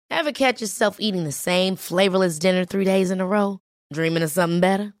Ever catch yourself eating the same flavorless dinner 3 days in a row? Dreaming of something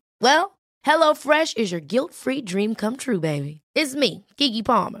better? Well, HelloFresh is your guilt-free dream come true, baby. It's me, Keke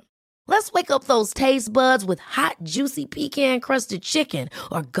Palmer. Let's wake up those taste buds with hot, juicy pecan-crusted chicken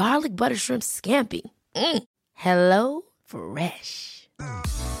or garlic butter shrimp scampi. Hello Fresh.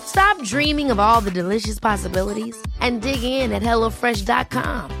 Stop dreaming of all the delicious possibilities and dig in at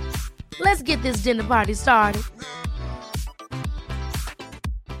HelloFresh.com. Let's get this dinner party started.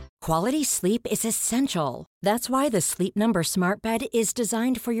 Quality sleep is essential. That's why the Sleep Number Smart Bed is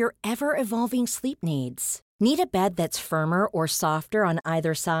designed for your ever-evolving sleep needs. Need a bed that's firmer or softer on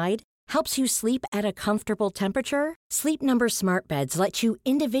either side? Helps you sleep at a comfortable temperature? Sleep Number Smart Beds let you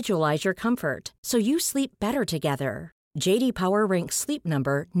individualize your comfort, so you sleep better together. J.D. Power ranks Sleep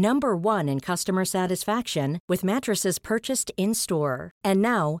Number number 1 in customer satisfaction with mattresses purchased in-store. And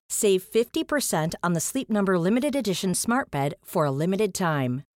now, save 50% on the Sleep Number Limited Edition Smart Bed for a limited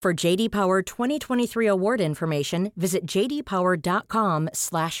time. For J.D. Power 2023 award information, visit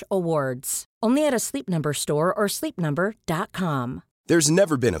jdpower.com/awards. Only at a Sleep Number store or sleepnumber.com. There's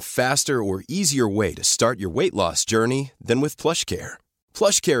never been a faster or easier way to start your weight loss journey than with PlushCare.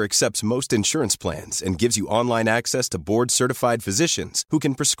 PlushCare accepts most insurance plans and gives you online access to board-certified physicians who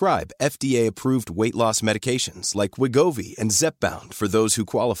can prescribe FDA-approved weight loss medications like Wegovy and Zepbound for those who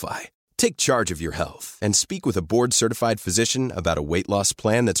qualify. Take charge of your health and speak with a board-certified physician about a weight loss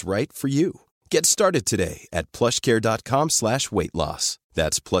plan that's right for you. Get started today at plushcare.com/weight loss.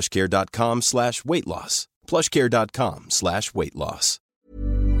 That's plushcare.com/weight loss. plushcare.com/weight loss.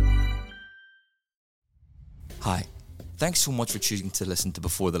 Hi. Thanks so much for choosing to listen to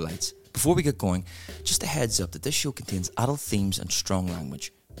Before the Lights. Before we get going, just a heads up that this show contains adult themes and strong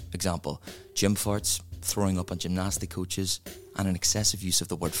language. Example, gym farts, throwing up on gymnastic coaches, and an excessive use of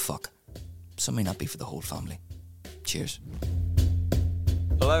the word fuck. Some may not be for the whole family. Cheers.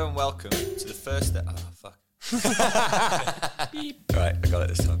 Hello and welcome to the first... fuck. Right, I got it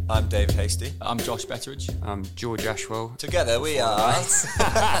this time. I'm Dave Hasty. I'm Josh Betteridge. I'm George Ashwell. Together we are... Before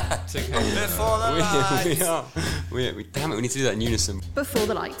the Lights. Damn it, we need to do that in unison. Before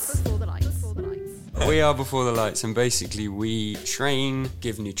the Lights. Before the Lights. Before the Lights. We are Before the Lights, and basically we train,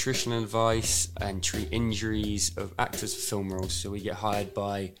 give nutritional advice, and treat injuries of actors for film roles. So we get hired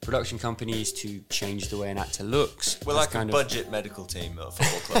by production companies to change the way an actor looks. We're like a budget medical team at a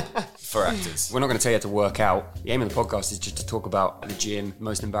football club for actors. We're not going to tell you how to work out. The aim of the podcast is just to talk about the gym,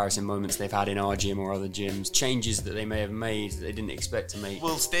 most embarrassing moments they've had in our gym or other gyms, changes that they may have made that they didn't expect to make.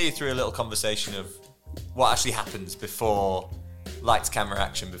 We'll steer you through a little conversation of what actually happens before lights, camera,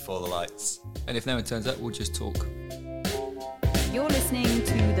 action, before the lights. And if no one turns up, we'll just talk. You're listening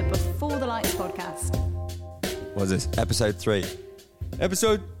to the Before the Lights podcast. What is this? Episode 3.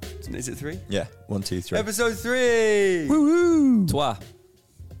 Episode... Is it 3? Yeah. 1, 2, 3. Episode 3! Woo-hoo! Toi.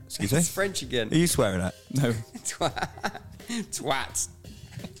 Excuse me? It's French again. Are you swearing at? No. Twat.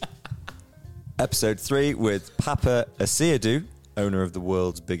 Episode 3 with Paapa Essiedu, owner of the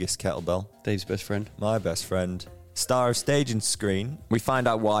world's biggest kettlebell. Dave's best friend. My best friend. Star of stage and screen. We find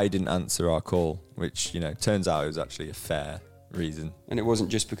out why he didn't answer our call, which, turns out it was actually a fair reason. And it wasn't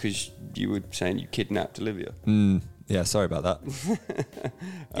just because you were saying you kidnapped Olivia. Yeah, sorry about that.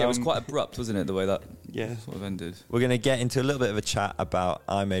 Yeah, it was quite abrupt, wasn't it, the way that sort of ended. We're going to get into a little bit of a chat about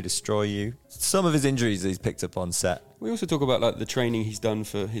I May Destroy You. Some of his injuries that he's picked up on set. We also talk about the training he's done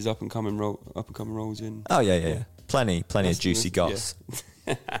for his up and coming roles in. Oh yeah. Plenty of juicy goss.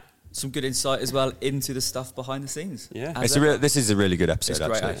 Yeah. Some good insight as well into the stuff behind the scenes. Yeah. This is a really good episode. It's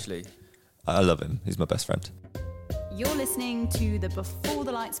great, actually. I love him. He's my best friend. You're listening to the Before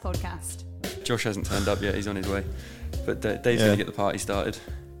the Lights podcast. Josh hasn't turned up yet. He's on his way. But Dave's going to get the party started.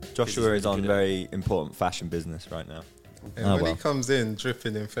 Joshua is on very important fashion business right now. And when he comes in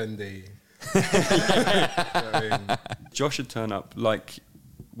dripping in Fendi. Josh would turn up like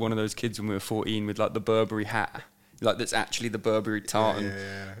one of those kids when we were 14 with the Burberry hat. That's actually the Burberry tartan,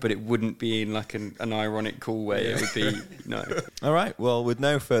 but it wouldn't be in an ironic cool way. It would be, no. All right, well, with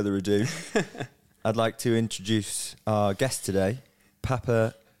no further ado, I'd like to introduce our guest today,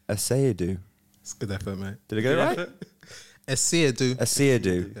 Paapa Essiedu. It's good effort, mate. Did I get it right? Essiedu.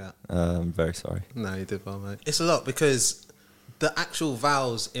 Essiedu. Yeah. I'm very sorry. No, you did well, mate. It's a lot because the actual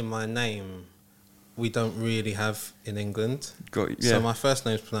vowels in my name we don't really have in England. So my first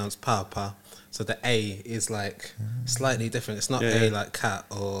name is pronounced Paapa. So the A is slightly different. It's not A like cat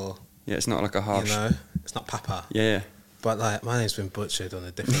or... Yeah, it's not like a harsh... it's not Papa. Yeah. But my name's been butchered on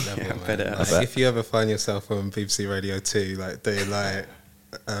a different level, I bet it has. If you ever find yourself on BBC Radio 2, doing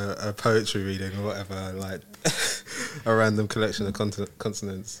a poetry reading or whatever, like a random collection of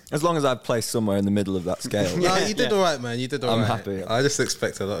consonants. As long as I've placed somewhere in the middle of that scale. No, you did all right, man. You did all right. I'm happy. I just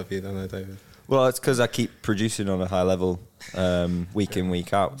expect a lot of you, don't I, David? Well, it's because I keep producing on a high level week in,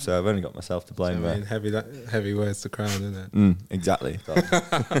 week out, so I've only got myself to blame there. Heavy words to crown, isn't it? Exactly.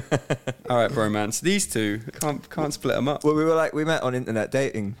 All right, bromance. These two can't split them up. Well, we met on internet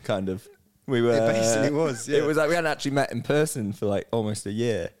dating, kind of. It basically was. Yeah. It was like we hadn't actually met in person for like almost a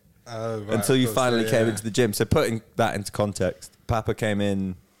year. Oh, right, until you finally came into the gym. So putting that into context, Paapa came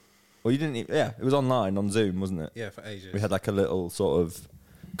in. Well, you didn't. It was online on Zoom, wasn't it? Yeah, for ages. We had like a little sort of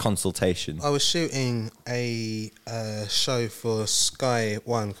consultation. I was shooting a show for Sky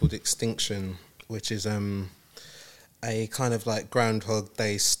One called Extinction, which is a kind of like Groundhog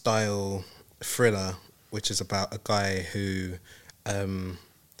Day style thriller, which is about a guy who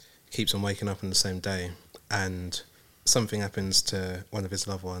keeps on waking up on the same day, and something happens to one of his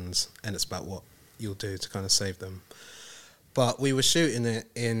loved ones, and it's about what you'll do to kind of save them. But we were shooting it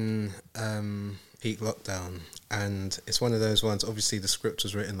in peak lockdown, and it's one of those ones. Obviously, the script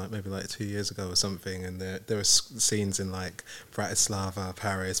was written maybe 2 years ago or something, and there were scenes in like Bratislava,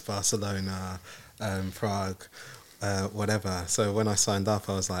 Paris, Barcelona, Prague, whatever. So when I signed up,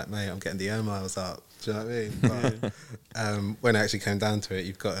 I was like, mate, I'm getting the air miles up. Do you know what I mean? But when it actually came down to it,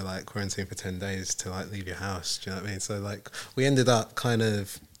 you've got to quarantine for 10 days to leave your house. Do you know what I mean? So we ended up kind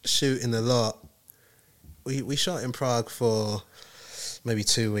of shooting a lot. We shot in Prague for maybe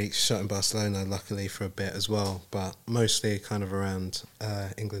 2 weeks, shot in Barcelona, luckily, for a bit as well, but mostly kind of around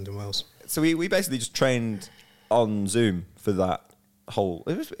England and Wales. So we basically just trained on Zoom for that whole...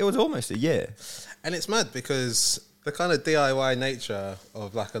 It was almost a year. And it's mad because the kind of DIY nature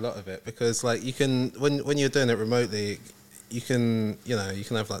of a lot of it, because you can, when you're doing it remotely, you can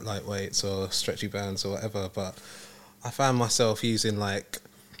have light weights or stretchy bands or whatever, but I found myself using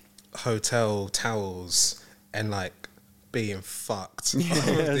hotel towels and being fucked at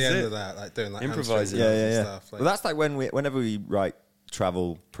the end of that, doing improvising and stuff. Well, that's whenever we write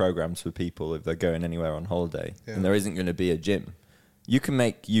travel programs for people, if they're going anywhere on holiday and there isn't going to be a gym, you can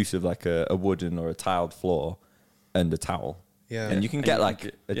make use of a wooden or a tiled floor and a towel. Yeah. And you can get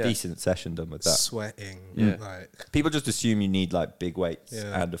a decent session done with that. Sweating. Yeah. People just assume you need big weights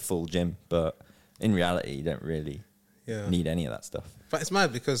and a full gym, but in reality you don't really need any of that stuff. But it's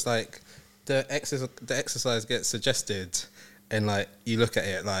mad because the exercise gets suggested, and you look at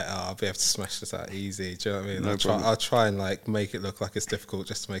it I'll be able to smash this out easy. Do you know what I mean? I'll try and make it look like it's difficult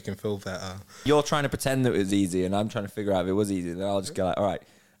just to make him feel better. You're trying to pretend that it was easy, and I'm trying to figure out if it was easy. Then I'll just go all right,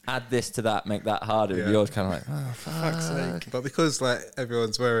 add this to that, make that harder. Yeah. You're kind of oh, fuck's sake. But because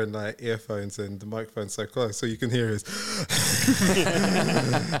everyone's wearing earphones and the microphone's so close, so you can hear his.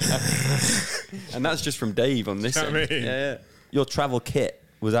 And that's just from Dave on this end. Yeah. Your travel kit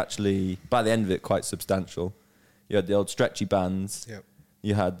was actually, by the end of it, quite substantial. You had the old stretchy bands. Yep.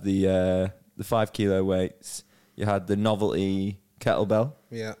 You had the 5 kilo weights. You had the novelty kettlebell.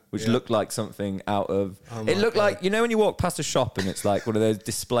 Yeah. Which looked like something out of... it looked like, when you walk past a shop and it's one of those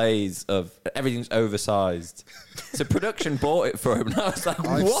displays of everything's oversized. So production bought it for him, and I was like,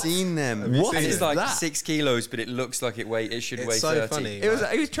 I've what? seen them. What and is it's that? 6 kilos, but it looks like it should weigh so 30. Funny. It was.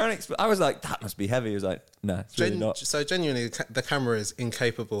 He was trying to. I was like, that must be heavy. He was like, no, it's really not. So genuinely, the camera is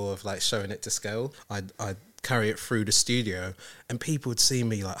incapable of showing it to scale. I'd carry it through the studio, and people would see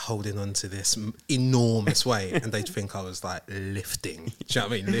me holding onto this enormous weight, and they'd think I was lifting. Do you know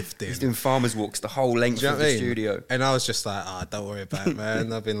what I mean? Lifting. He's doing farmers walks the whole length of the studio, and I was just don't worry about it,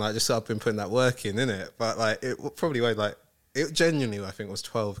 man. I've been putting that work in it, but it probably weighed it genuinely, I think, was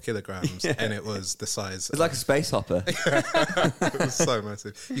 12 kilograms, and it was the size. It's like a space hopper. It was so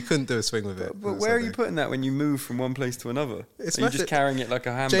massive. You couldn't do a swing with it. But where are you putting that when you move from one place to another? Are you just carrying it like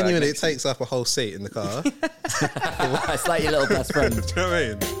a handbag? Genuinely, it takes up a whole seat in the car. It's like your little best friend. Do you know what I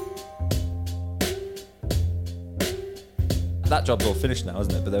mean? That job's all finished now,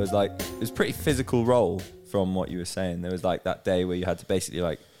 isn't it? But there was it was a pretty physical role from what you were saying. There was that day where you had to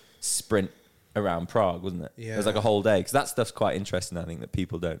basically sprint around Prague, wasn't it? Yeah. It was a whole day, because that stuff's quite interesting. I think that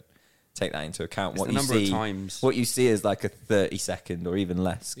people don't take that into account. What you see is a 30-second or even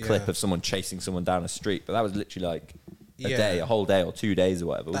less clip of someone chasing someone down a street, but that was literally a day, a whole day or 2 days or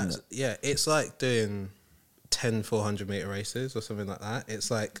whatever, wasn't it? Yeah, it's like doing 10 400-metre races or something like that. It's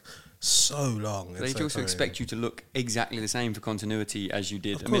so long. They also expect you to look exactly the same for continuity as you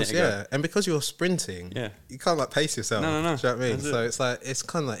did a minute ago. Yeah, and because you're sprinting, you can't pace yourself. No. Do you know what I mean? So it's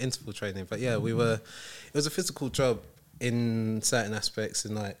kind of interval training. But yeah, it was a physical job in certain aspects,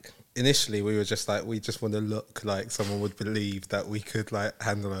 and initially we were just like, we just want to look like someone would believe that we could like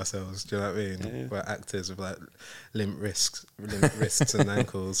handle ourselves. Do you know what I mean? Yeah. We're actors with like limp wrists and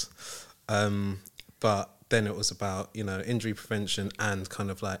ankles. But then it was about, you know, injury prevention and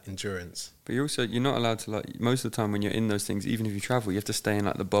kind of like endurance. But you're not allowed to, like, most of the time when you're in those things, even if you travel, you have to stay in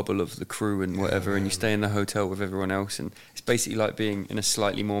like the bubble of the crew and whatever, and you stay in the hotel with everyone else, and it's basically like being in a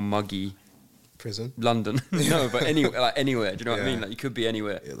slightly more muggy prison. London. No, but anywhere. Do you know what I mean? Like, you could be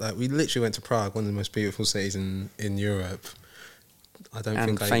anywhere. Like, we literally went to Prague, one of the most beautiful cities in Europe.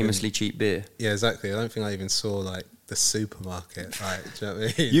 And famously cheap beer. Yeah, exactly. I don't think I even saw like the supermarket. Like, do you know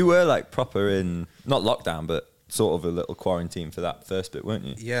what I mean? You were like proper in, not lockdown, but sort of a little quarantine for that first bit, weren't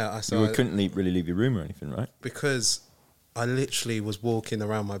you? Yeah, you couldn't really leave your room or anything, right? Because I literally was walking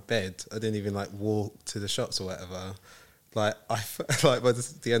around my bed. I didn't even like walk to the shops or whatever. Like, like by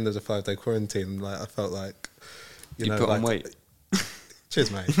the end of the 5-day quarantine, like I felt like you put on weight. Cheers,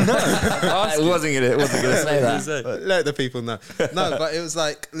 mate. I wasn't gonna say that. Let the people know. No, but it was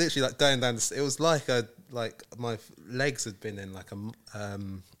like literally like going down. It was like my legs had been in like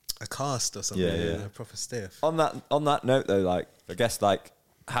a cast or something. Yeah. You know, proper stiff. On that note, though, like I guess like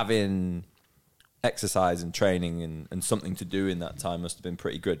having exercise and training and something to do in that time must have been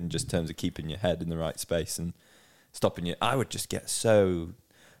pretty good in just terms of keeping your head in the right space and stopping you. I would just get so,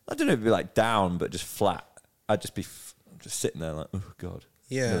 I don't know if it'd be like down, but just flat. I'd just be just sitting there like, oh God,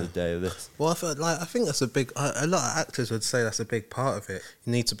 another day of this. Well, I think that's a big. A lot of actors would say that's a big part of it.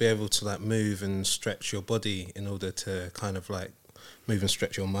 You need to be able to like move and stretch your body in order to kind of like move and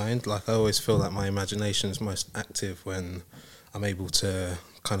stretch your mind. Like, I always feel like my imagination is most active when I'm able to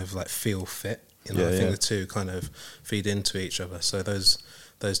kind of like feel fit. You know, I think the two kind of feed into each other. So those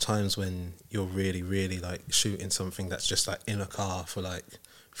times when you're really, really like shooting something that's just like in a car for like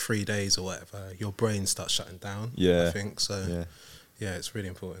 3 days or whatever, your brain starts shutting down. Yeah. I think so. Yeah, it's really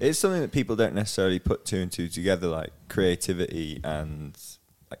important. It's something that people don't necessarily put two and two together, like creativity and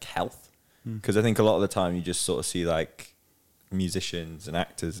like health. Because I think a lot of the time you just sort of see like musicians and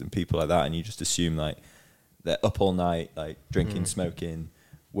actors and people like that, and you just assume like they're up all night, like drinking, smoking,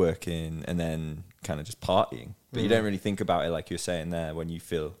 working, and then kind of just partying. But you don't really think about it, like you're saying there, when you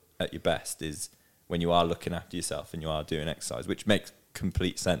feel at your best is when you are looking after yourself and you are doing exercise, which makes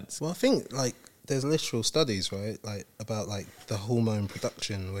complete sense. Well, I think like there's literal studies, right, like about like the hormone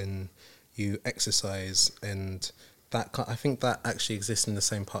production when you exercise, and that I think that actually exists in the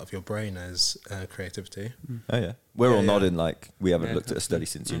same part of your brain as creativity. Oh yeah, we're all nodding like we haven't looked at a study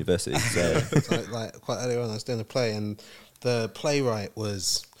since university. So. like quite early on, I was doing a play, and the playwright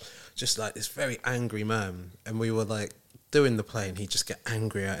was just like this very angry man, and we were like doing the play, and he'd just get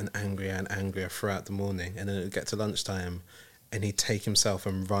angrier and angrier and angrier throughout the morning, and then it would get to lunchtime, and he'd take himself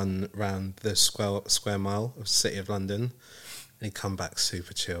and run around the square mile of the City of London, and he'd come back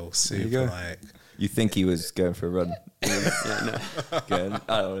super chill, super like. You think he was going for a run?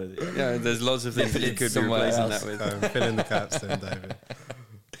 There's lots of things that you could be replacing that with. Fill in the caps then, David.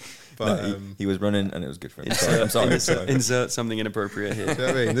 But no, he was running and it was good for him. I'm sorry. Insert something inappropriate here. Do you know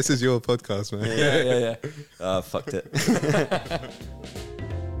what I mean? This is your podcast, man. Yeah. Oh, fucked it.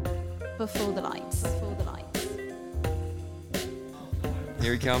 Before the lights.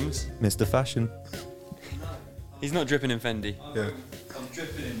 Here he comes. Mr. Fashion. He's not dripping in Fendi. Yeah. I'm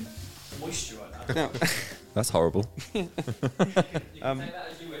dripping in moisture right now. No. That's horrible. You can take that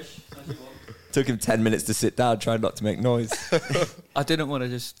as you wish, as you want. Took him 10 minutes to sit down, trying not to make noise. I didn't want to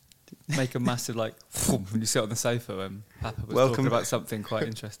just make a massive like when you sit on the sofa when Paapa was talking about something quite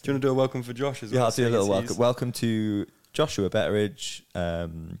interesting. Do you want to do a welcome for Josh as well? Yeah, I'll do a little welcome. Welcome to Joshua Betteridge,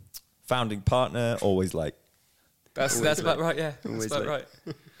 founding partner, always late. That's about right, yeah. That's about right.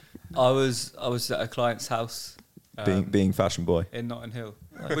 I was at a client's house. Being fashion boy. In Notting Hill.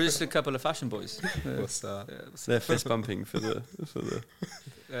 We're just a couple of fashion boys. What's that? They're fist bumping for the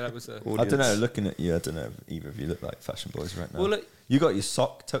yeah, that was I don't know, looking at you, I don't know if either of you look like fashion boys right now. Well, look, you got your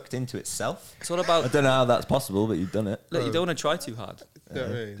sock tucked into itself. It's all about... I don't know how that's possible, but you've done it. Look, you don't want to try too hard.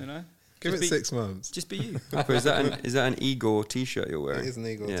 You know? Give it 6 months. Just be you. Is that an Igor t-shirt you're wearing? It is an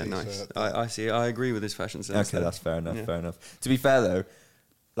Igor t-shirt. Nice. I see. I agree with his fashion sense. Okay, that's fair enough. Fair enough. To be fair though,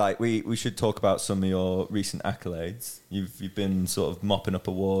 like we should talk about some of your recent accolades. You've been sort of mopping up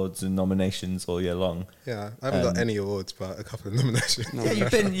awards and nominations all year long. Yeah, I haven't got any awards, but a couple of nominations. Yeah,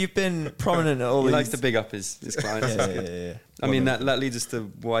 you've been prominent at all. He likes to big up his clients. Yeah. I mean that leads us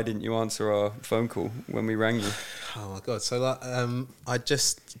to why didn't you answer our phone call when we rang you? Oh my god! So like, I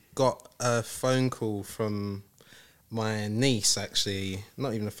just got a phone call from my niece. Actually,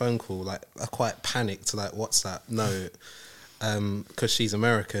 not even a phone call, like a quite panicked like WhatsApp note. because she's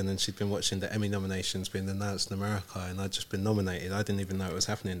American and she'd been watching the Emmy nominations being announced in America, and I'd just been nominated. I didn't even know it was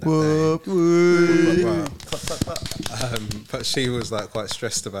happening that day. But she was like quite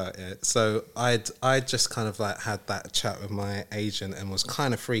stressed about it. So I'd just kind of like had that chat with my agent and was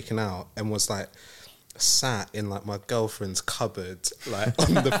kind of freaking out and was like sat in like my girlfriend's cupboard, like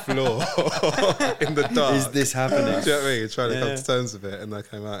on the floor in the dark. Is this happening? Do you know what I mean? Trying to come to terms with it, and I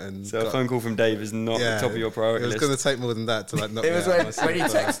came out and so a phone call from Dave is not the top of your priority list. It was going to take more than that to like knock it was me out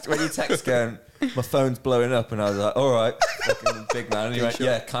when you text going, my phone's blowing up, and I was like, all right, fucking big man. And you went,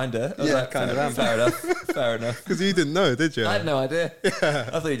 yeah, kinda. I was like, kind of. Fair enough. Because you didn't know, did you? I had no idea. Yeah.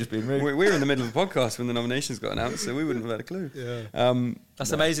 I thought you'd just been rude. We were in the middle of the podcast when the nominations got announced, so we wouldn't have had a clue. Yeah.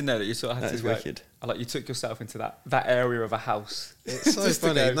 That's amazing though that you sort of had to wicked. Like you took yourself into that area of a house. It's so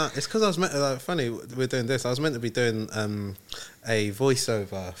funny. No, it's because I was meant to, like, funny we're doing this. I was meant to be doing a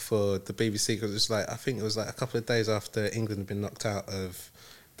voiceover for the BBC because it's like I think it was like a couple of days after England had been knocked out of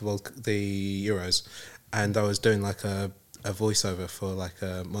the Euros, and I was doing like a voiceover for like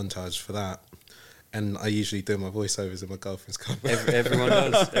a montage for that. And I usually do my voiceovers in my girlfriend's cupboard. Everyone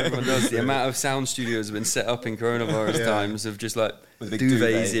does. Everyone does. The amount of sound studios have been set up in coronavirus times of just like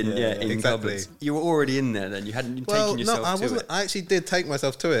duvets in cupboards. You were already in there then. You hadn't taken yourself to it. No, I wasn't. I actually did take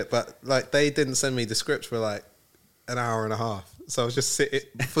myself to it, but like they didn't send me the script for like an hour and a half. So I was just sitting.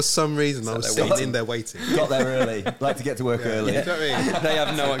 For some reason, I was sitting in there waiting. Got there early. Like to get to work early. You know what I mean? They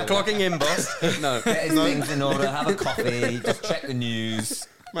have no clocking in, boss. No. Get his things in order. Have a coffee. Just check the news.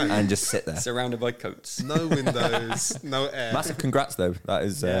 Man, and just sit there. Surrounded by coats. No windows, no air. Massive congrats, though. That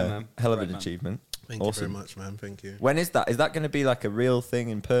is a hell of an achievement. Thank you very much, man. Thank you. When is that? Is that going to be like a real thing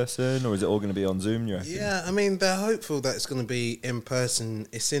in person, or is it all going to be on Zoom, you reckon? Yeah, I mean, they're hopeful that it's going to be in person.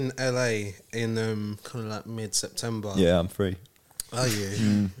 It's in LA in kind of like mid-September. Yeah, I'm free. Are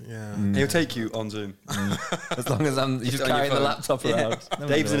you? Yeah. He'll take you on Zoom. As long as I'm just carrying the laptop around. No,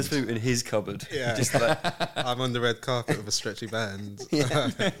 Dave's in his food in his cupboard. Yeah. Just like, I'm on the red carpet with a stretchy band. Yeah,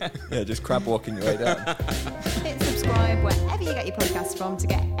 just crab walking your way down. Hit subscribe wherever you get your podcast from to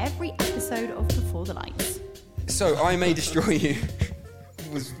get every episode of Before the Lights. So, I May Destroy You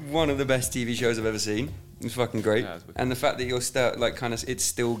was one of the best TV shows I've ever seen. It was fucking great. Yeah, and the fact that you're still, like, kind of, it's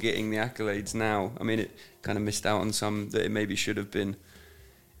still getting the accolades now. I mean, it kind of missed out on some that it maybe should have been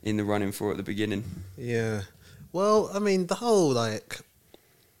in the running for at the beginning. Yeah. Well, I mean, the whole, like,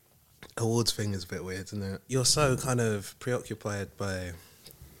 awards thing is a bit weird, isn't it? You're so kind of preoccupied by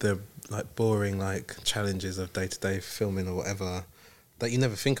the, like, boring, like, challenges of day-to-day filming or whatever that you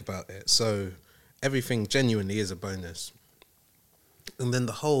never think about it. So everything genuinely is a bonus. And then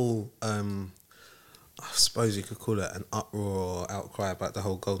the whole... I suppose you could call it an uproar or outcry about the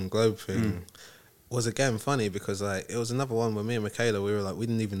whole Golden Globe thing was again funny because like it was another one where me and Michaela we were like we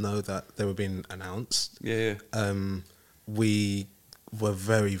didn't even know that they were being announced. Yeah. We were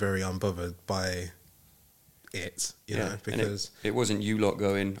very, very unbothered by it, you know, because it wasn't you lot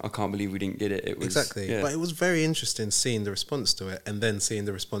going, I can't believe we didn't get it. It was exactly. Yeah. But it was very interesting seeing the response to it and then seeing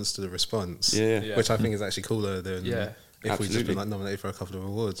the response to the response. Yeah. Which I think is actually cooler than if we just been like nominated for a couple of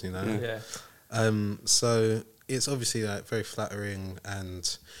awards, you know. Yeah. So it's obviously like very flattering,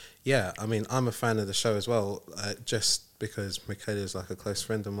 and yeah, I mean I'm a fan of the show as well, just because Michaela is like a close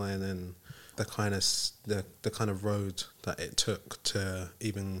friend of mine, and the kind of road that it took to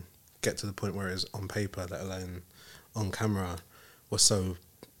even get to the point where it's on paper, let alone on camera, was so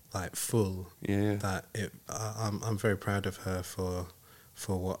like full. Yeah. That I'm very proud of her for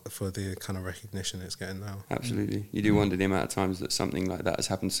the kind of recognition it's getting now. Absolutely. You do wonder the amount of times that something like that has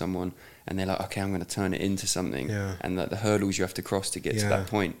happened to someone and they're like, okay, I'm going to turn it into something. And the hurdles you have to cross to get to that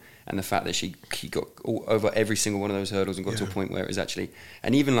point. And the fact that she got over every single one of those hurdles and got to a point where it was actually...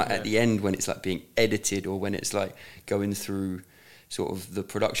 And even like at the end when it's like being edited or when it's like going through sort of the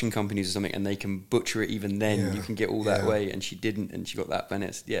production companies or something and they can butcher it even then, you can get all that way, and she didn't, and she got that. And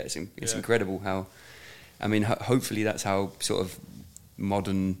it's incredible how... I mean, hopefully that's how sort of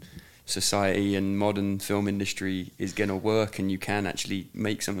modern society and modern film industry is going to work, and you can actually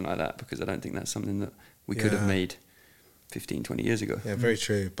make something like that, because I don't think that's something that we could have made 15, 20 years ago. Yeah, very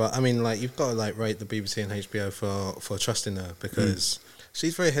true. But I mean, like, you've got to like rate the BBC and HBO for trusting her, because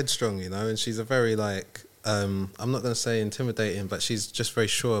she's very headstrong, you know, and she's a very like I'm not going to say intimidating, but she's just very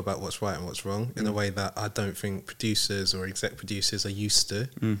sure about what's right and what's wrong in a way that I don't think producers or exec producers are used to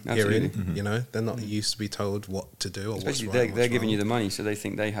hearing. You know, they're not used to be told what to do or especially what's right. They're giving you the money, so they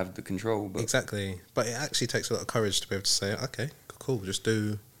think they have the control. But exactly. But it actually takes a lot of courage to be able to say, okay, cool, just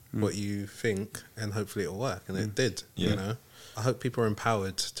do what you think, and hopefully it'll work. And it did. You know, I hope people are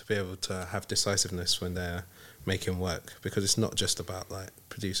empowered to be able to have decisiveness when they're making work, because it's not just about like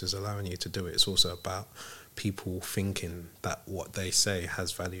producers allowing you to do it, it's also about people thinking that what they say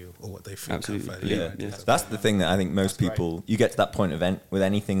has value or what they think has value. Yeah. That's the thing that I think most people, you get to that point of with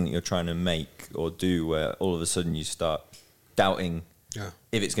anything that you're trying to make or do where all of a sudden you start doubting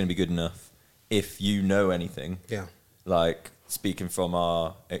if it's going to be good enough, if you know anything. Yeah. Like, speaking from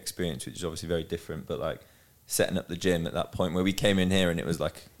our experience, which is obviously very different, but like setting up the gym at that point where we came in here and it was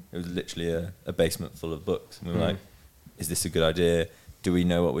literally a basement full of books. And we were like, is this a good idea? Do we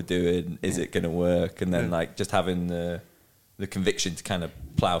know what we're doing? Is it going to work? And then like just having the conviction to kind of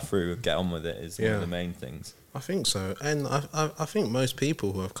plow through and get on with it is one of the main things. I think so. And I think most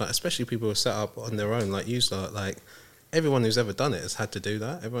people who have, especially people who are set up on their own, like you start, like everyone who's ever done it has had to do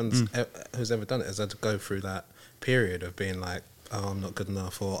that. Everyone who's ever done it has had to go through that period of being like, oh, I'm not good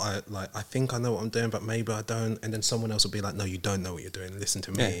enough, or I think I know what I'm doing, but maybe I don't. And then someone else will be like, no, you don't know what you're doing. Listen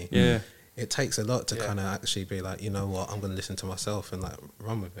to me. Yeah. It takes a lot to kind of actually be like, you know what, I'm going to listen to myself and like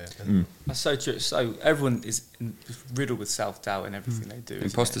run with it. And that's so true. So everyone is riddled with self-doubt in everything they do.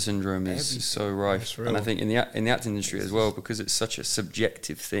 Imposter syndrome is so rife, and I think in the acting industry as well, because it's such a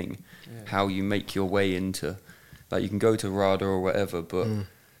subjective thing, how you make your way into, like, you can go to RADA or whatever, but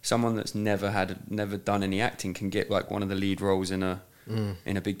someone that's never done any acting can get like one of the lead roles in a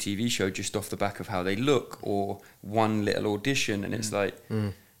big TV show just off the back of how they look or one little audition, and it's like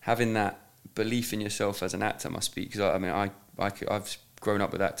having that belief in yourself as an actor must be, because I've grown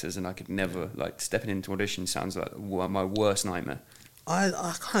up with actors and I could never, like, stepping into audition sounds like my worst nightmare. I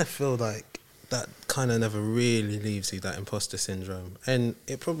kind of feel like that kind of never really leaves you, that imposter syndrome, and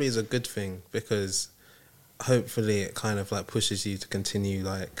it probably is a good thing, because hopefully it kind of like pushes you to continue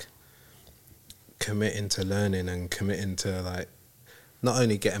like committing to learning and committing to like not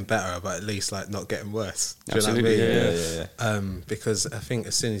only getting better but at least like not getting worse. Do Absolutely. You know what I Yeah. mean? Because I think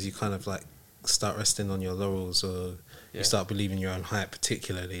as soon as you kind of like start resting on your laurels or you start believing your own hype,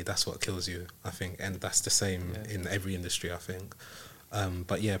 particularly, that's what kills you, I think, and that's the same in every industry, I think.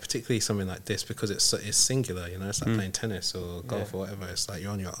 But yeah, particularly something like this, because it's singular, you know, it's like playing tennis or golf or whatever. It's like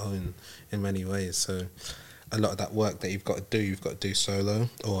you're on your own in many ways. So a lot of that work that you've got to do solo,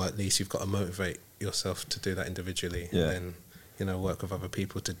 or at least you've got to motivate yourself to do that individually, and then, you know, work with other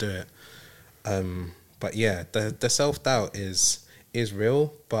people to do it. But yeah, the self-doubt is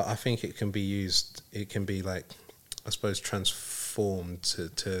real, but I think it can be used, it can be like, I suppose, transformed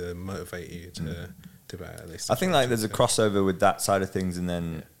to motivate you to do better, at least. I think like there's a crossover with that side of things, and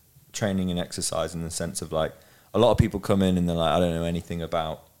then training and exercise, in the sense of like a lot of people come in and they're like, I don't know anything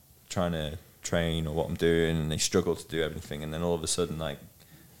about trying to train or what I'm doing, and they struggle to do everything, and then all of a sudden like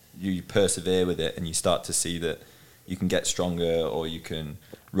you persevere with it and you start to see that you can get stronger, or you can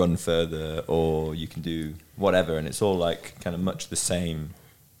run further, or you can do whatever, and it's all like kind of much the same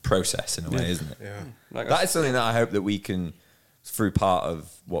process in a way, isn't it? Like that is something that I hope that we can, through part of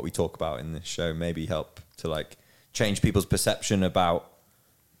what we talk about in this show, maybe help to like change people's perception about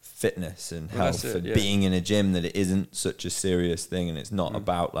fitness and health and being in a gym, that it isn't such a serious thing, and it's not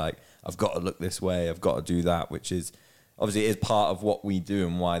about like, I've got to look this way, I've got to do that, which is obviously is part of what we do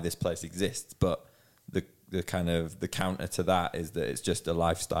and why this place exists, but the kind of the counter to that is that it's just a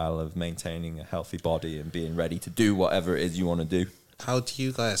lifestyle of maintaining a healthy body and being ready to do whatever it is you want to do. How do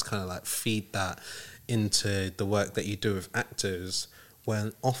you guys kind of like feed that into the work that you do with actors,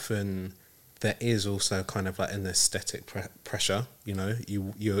 when often there is also kind of like an aesthetic pressure? You know,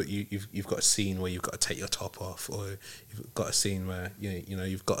 you've got a scene where you've got to take your top off, or you've got a scene where you know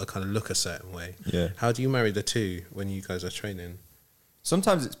you've got to kind of look a certain way. Yeah. How do you marry the two when you guys are training?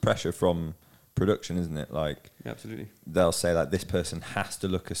 Sometimes it's pressure from production, isn't it? Like, absolutely, they'll say like, this person has to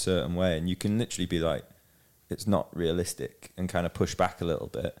look a certain way, and you can literally be like, it's not realistic, and kind of push back a little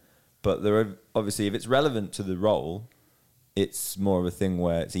bit. But there are obviously, if it's relevant to the role, it's more of a thing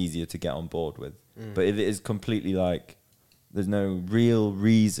where it's easier to get on board with. But if it is completely like, there's no real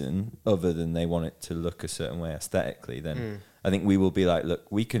reason other than they want it to look a certain way aesthetically, then I think we will be like,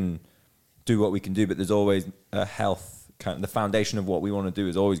 look, we can do what we can do, but there's always a health kind of, the foundation of what we want to do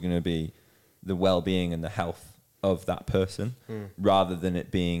is always going to be the well-being and the health of that person, rather than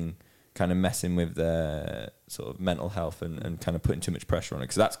it being kind of messing with their sort of mental health and kind of putting too much pressure on it.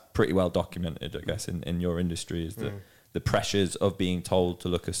 Because that's pretty well documented, I guess, in your industry, is the pressures of being told to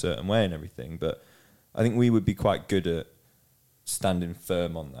look a certain way and everything. But I think we would be quite good at standing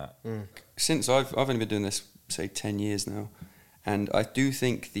firm on that. Since I've only been doing this, say, 10 years now, and I do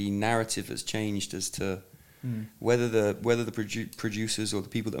think the narrative has changed as to whether the producers or the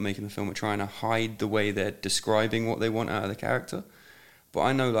people that are making the film are trying to hide the way they're describing what they want out of the character. But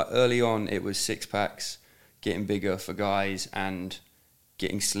I know, like, early on it was six packs, getting bigger for guys, and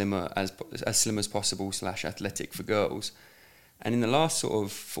getting slimmer, as slim as possible / athletic for girls. And in the last sort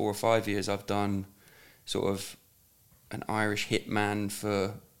of 4 or 5 years, I've done sort of an Irish hitman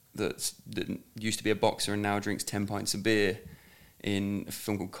that used to be a boxer and now drinks 10 pints of beer in a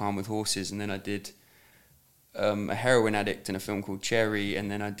film called Calm with Horses, and then I did a heroin addict in a film called Cherry,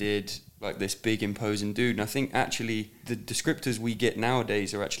 and then I did like this big imposing dude. And I think actually the descriptors we get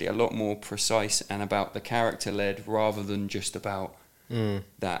nowadays are actually a lot more precise and about the character led rather than just about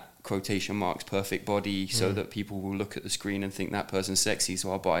that quotation marks perfect body so that people will look at the screen and think that person's sexy,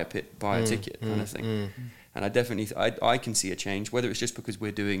 so I'll buy a ticket kind of thing. And I definitely I can see a change, whether it's just because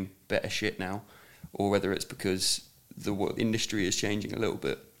we're doing better shit now or whether it's because the industry is changing a little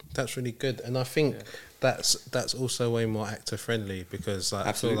bit. That's really good, and I think that's also way more actor friendly, because like,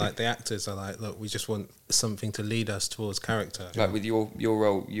 I feel like the actors are like, look, we just want something to lead us towards character. Like with your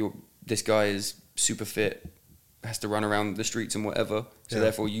role, this guy is super fit, has to run around the streets and whatever, so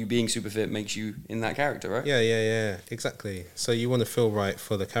therefore you being super fit makes you in that character, right? Yeah, exactly. So you want to feel right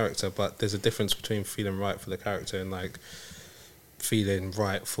for the character, but there's a difference between feeling right for the character and like feeling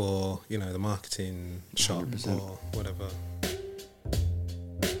right for, you know, the marketing shop 100%. Or whatever.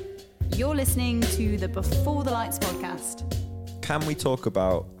 You're listening to the Before the Lights podcast. Can we talk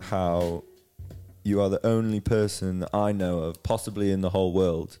about how you are the only person I know of, possibly in the whole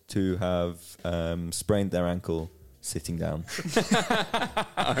world, to have sprained their ankle sitting down?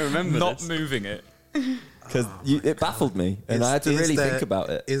 I remember not moving it. Because it baffled me, and I had to really think about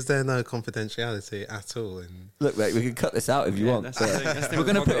it. Is there no confidentiality at all? Look, mate, we can cut this out if you want. We're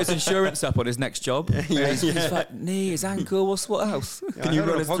going to put his insurance up on his next job. He's like, knee, his ankle, what else? Can you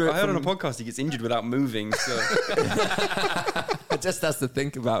run us through it? I heard on a podcast he gets injured without moving. So. I just has to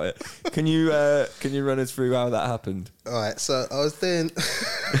think about it. Can you run us through how that happened? All right, so I was doing...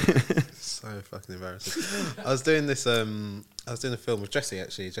 so fucking embarrassing. I was doing this... I was doing a film with Jessie,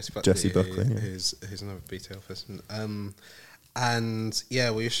 actually. Jessie Buckley, who's another BTL person. And yeah,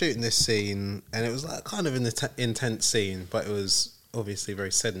 we were shooting this scene, and it was like kind of an intense scene, but it was obviously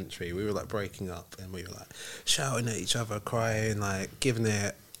very sedentary. We were like breaking up, and we were like shouting at each other, crying, like giving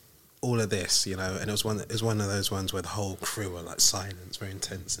it all of this, you know. And it was one of those ones where the whole crew were like silent, very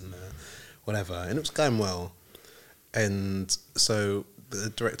intense, and whatever. And it was going well. And so the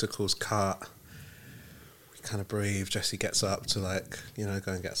director calls cut. Kind of breathe. Jessie gets up to, like, you know,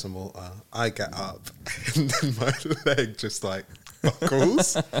 go and get some water. I get up and then my leg just like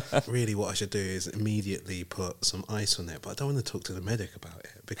buckles. Really what I should do is immediately put some ice on it, but I don't want to talk to the medic about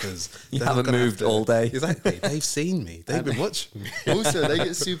it because you haven't moved all day. Exactly. They've seen me. They've been watching me. Also, they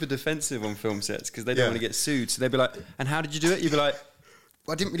get super defensive on film sets because they don't want to get sued. So they'd be like, and how did you do it? You'd be like,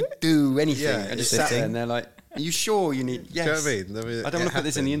 well, I didn't really do anything. I just sat there, and they're like, are you sure you need... Yes. Do you know what I mean? I don't want to put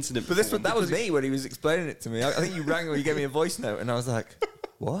this in the incident. But that was me when he was explaining it to me. I think you rang or you gave me a voice note, and I was like,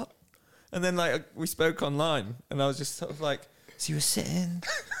 what? And then like we spoke online, and I was just sort of like, so you were sitting,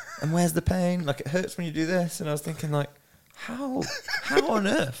 and where's the pain? Like, it hurts when you do this. And I was thinking like, how on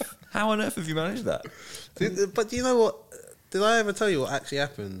earth? How on earth have you managed that? But do you know what? Did I ever tell you what actually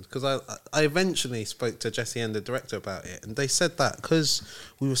happened? Because I eventually spoke to Jessie and the director about it, and they said that because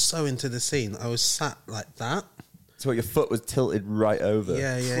we were so into the scene, I was sat like that. So your foot was tilted right over.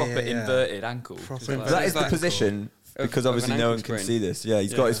 Yeah. Proper inverted ankle. That is the position, because obviously no one can see this. Yeah,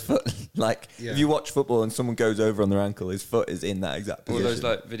 he's got his foot, like, if you watch football and someone goes over on their ankle, his foot is in that exact position. All those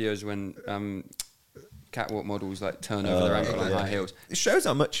like videos when catwalk models like turn over their ankle on high heels. It shows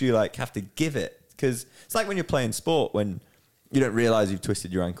how much you like have to give it, because it's like when you're playing sport, when you don't realise you've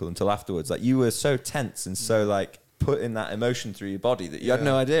twisted your ankle until afterwards. Like, you were so tense and so like putting that emotion through your body that you had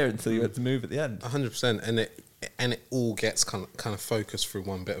no idea until you had to move at the end. 100%, and it all gets kind of focused through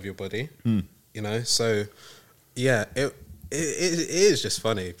one bit of your body, you know. So yeah, it is just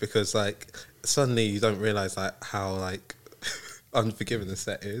funny because like suddenly you don't realise like how like unforgiving the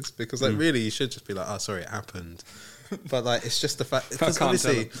set is, because like really you should just be like, oh sorry, it happened. But like it's just the fact, because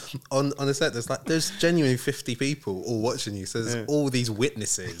obviously on a set there's genuinely 50 people all watching you, so there's all these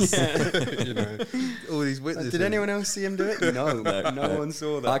witnesses. You know, all these witnesses. Did anyone else see him do it? No one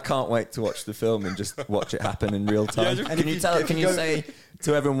saw that. I can't wait to watch the film and just watch it happen in real time. Can you say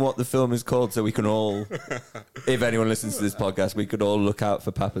to everyone what the film is called, so we can all, if anyone listens to this podcast, we could all look out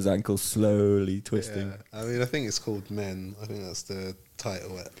for Paapa's ankle slowly twisting. I mean, I think it's called Men. I think that's the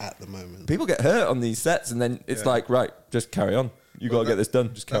title at the moment. People get hurt on these sets, and then it's like, right, just carry on. You got to get this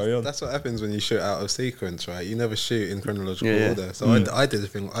done. Just carry on. That's what happens when you shoot out of sequence, right? You never shoot in chronological order. So I did a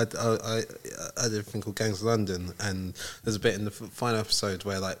thing. I did a thing called Gangs of London, and there's a bit in the final episode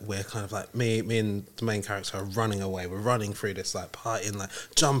where like we're kind of like me and the main character are running away. We're running through this like party and like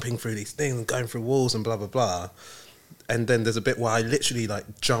jumping through these things and going through walls and blah blah blah. And then there's a bit where I literally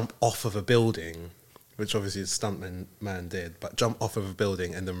like jump off of a building. which obviously the stuntman man did, but jump off of a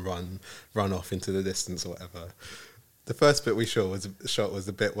building and then run off into the distance or whatever. The first bit we shot was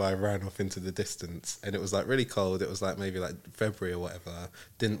the bit where I ran off into the distance, and it was like really cold. It was like maybe like February or whatever.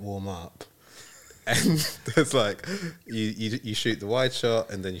 Didn't warm up, and there's like you shoot the wide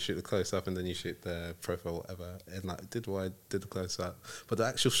shot, and then you shoot the close up, and then you shoot the profile, whatever. And like did the close up, but the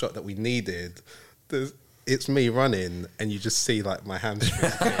actual shot that we needed, it's me running, and you just see like my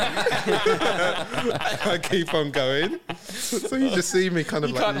hamstring. I keep on going, so you just see me kind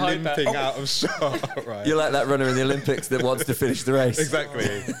of like limping out of shot. Right? You're like that runner in the Olympics that wants to finish the race.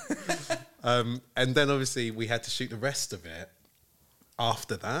 Exactly. And then obviously we had to shoot the rest of it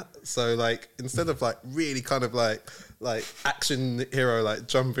after that. So like instead of like really kind of like action hero like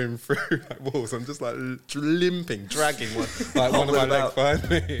jumping through like walls, I'm just like limping, dragging one of my legs behind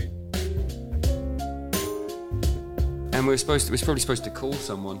me. And we're probably supposed to call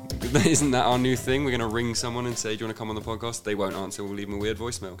someone. Isn't that our new thing? We're going to ring someone and say, do you want to come on the podcast? They won't answer. We'll leave them a weird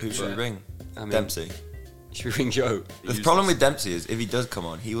voicemail. Who should we ring? Dempsey. Should we ring Joe? The problem with Dempsey is if he does come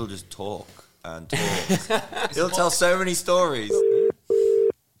on, he will just talk and talk. He'll tell so many stories.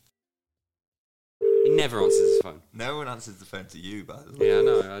 He never answers his phone. No one answers the phone to you, by the way. Yeah, I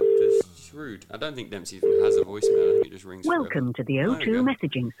know. It's rude. I don't think Dempsey even has a voicemail. I think it just rings. Welcome to the O2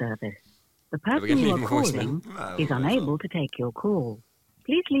 messaging service. The person you are calling is unable to take your call.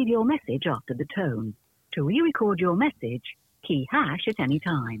 Please leave your message after the tone. To re-record your message, key # at any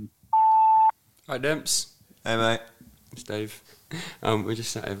time. Hi, Demps. Hey, mate. It's Dave. We're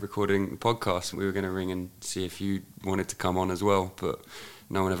just sat here recording the podcast, and we were going to ring and see if you wanted to come on as well, but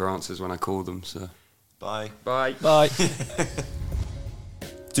no one ever answers when I call them, so... Bye.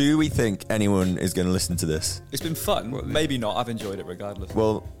 Do we think anyone is going to listen to this? It's been fun. Well, maybe not. I've enjoyed it regardless.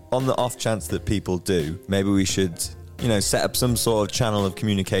 Well, on the off chance that people do, maybe we should, set up some sort of channel of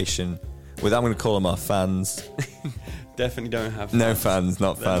communication with, I'm going to call them our fans. Definitely don't have fans. No fans,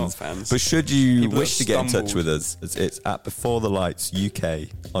 not fans. But should you wish to get in touch with us, it's at Before the Lights UK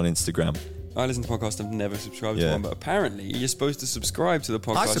on Instagram. I listen to podcasts, I've never subscribed to one, but apparently you're supposed to subscribe to the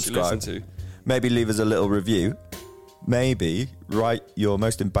podcast you listen to. Maybe leave us a little review. Maybe write your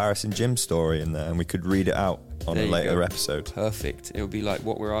most embarrassing gym story in there and we could read it out on a later episode. Perfect. It'll be like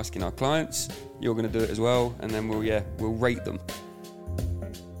what we're asking our clients. You're going to do it as well, and then we'll rate them.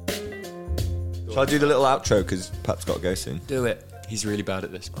 Shall I do the little outro because Pat's got to go soon? Do it. He's really bad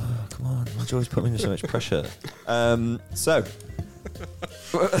at this. Oh, come on. Why do you always put me under so much pressure? So...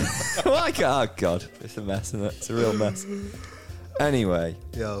 oh, God. It's a mess, isn't it? It's a real mess. Anyway.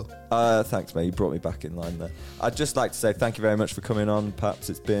 Yo. Thanks, mate. You brought me back in line there. I'd just like to say thank you very much for coming on, Paps.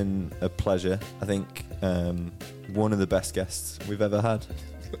 It's been a pleasure. I think one of the best guests we've ever had.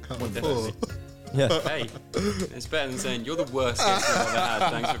 Yeah. Hey, it's better than saying you're the worst guest I've ever had.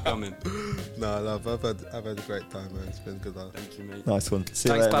 Thanks for coming. No, love. I've had a great time, man. It's been good. Thank you, mate. Nice one. See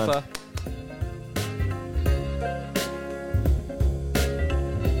you Thanks, later, Paapa.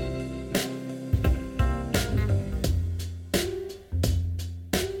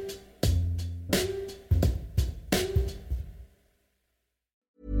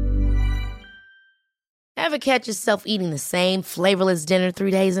 Ever catch yourself eating the same flavorless dinner 3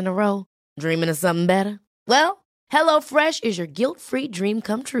 days in a row? Dreaming of something better? Well, HelloFresh is your guilt-free dream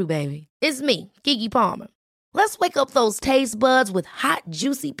come true, baby. It's me, Keke Palmer. Let's wake up those taste buds with hot,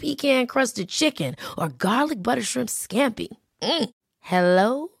 juicy pecan-crusted chicken or garlic butter shrimp scampi.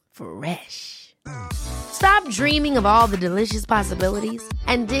 Hello Fresh. Stop dreaming of all the delicious possibilities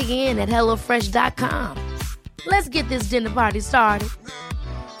and dig in at HelloFresh.com. Let's get this dinner party started.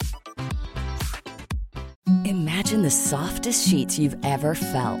 Imagine the softest sheets you've ever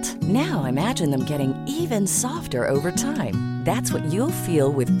felt. Now imagine them getting even softer over time. That's what you'll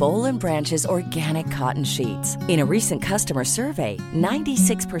feel with Boll & Branch's organic cotton sheets. In a recent customer survey,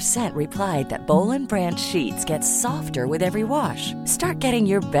 96% replied that Boll & Branch sheets get softer with every wash. Start getting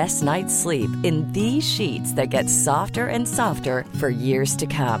your best night's sleep in these sheets that get softer and softer for years to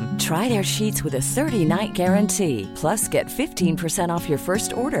come. Try their sheets with a 30-night guarantee. Plus, get 15% off your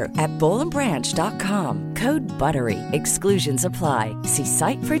first order at bollandbranch.com. Code BUTTERY. Exclusions apply. See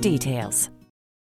site for details.